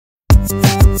When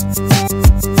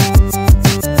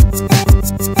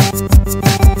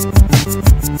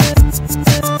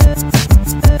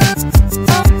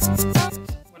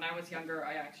I was younger,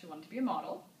 I actually wanted to be a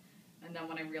model, and then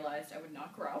when I realized I would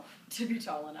not grow to be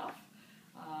tall enough,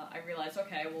 I realized,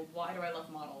 okay, well, why do I love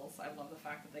models? I love the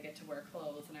fact that they get to wear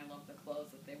clothes, and I love the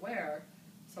clothes that they wear,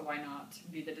 so why not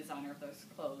be the designer of those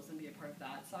clothes and be a part of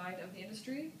that side of the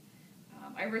industry?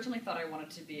 I originally thought I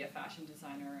wanted to be a fashion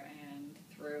designer, and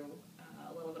through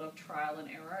a little bit of trial and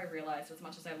error, I realized as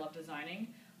much as I love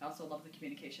designing, I also love the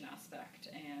communication aspect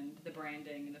and the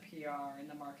branding and the PR and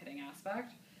the marketing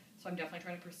aspect. So I'm definitely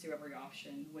trying to pursue every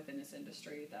option within this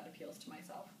industry that appeals to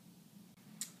myself.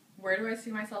 Where do I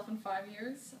see myself in 5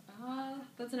 years?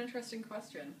 That's an interesting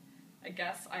question. I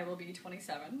guess I will be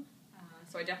 27.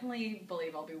 So I definitely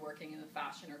believe I'll be working in the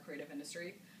fashion or creative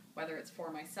industry, whether it's for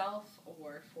myself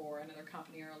or for another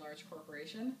company or a large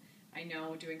corporation. I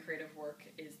know doing creative work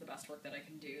is the best work that I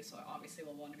can do, so I obviously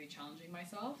will want to be challenging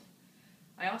myself.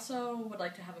 I also would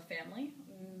like to have a family,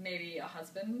 maybe a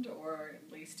husband, or at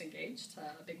least engaged.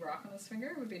 A big rock on this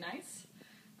finger would be nice.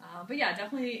 But yeah,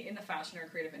 definitely in the fashion or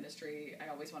creative industry, I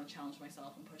always want to challenge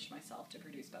myself and push myself to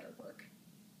produce better work.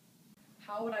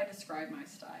 How would I describe my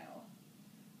style?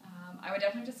 I would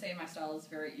definitely just say my style is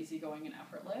very easygoing and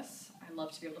effortless. I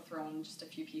love to be able to throw in just a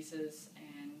few pieces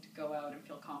and go out and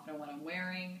feel confident in what I'm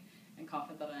wearing and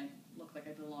confident that I look like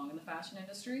I belong in the fashion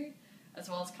industry, as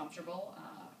well as comfortable.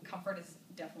 Comfort is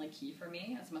definitely key for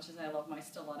me. As much as I love my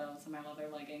stilettos and my leather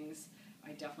leggings,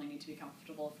 I definitely need to be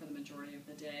comfortable for the majority of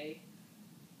the day.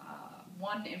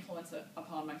 One influence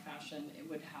upon my fashion, it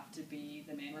would have to be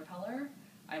the Man Repeller.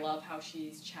 I love how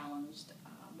she's challenged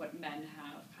what men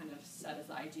have kind of set as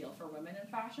the ideal for women in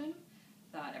fashion,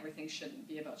 that everything shouldn't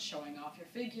be about showing off your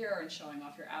figure and showing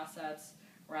off your assets,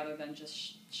 rather than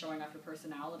just showing off your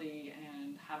personality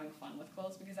and having fun with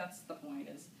clothes, because that's the point,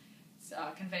 is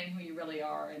conveying who you really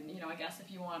are. And, you know, I guess if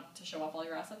you want to show off all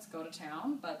your assets, go to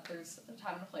town, but there's a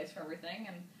time and a place for everything,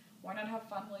 and why not have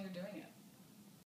fun while you're doing it?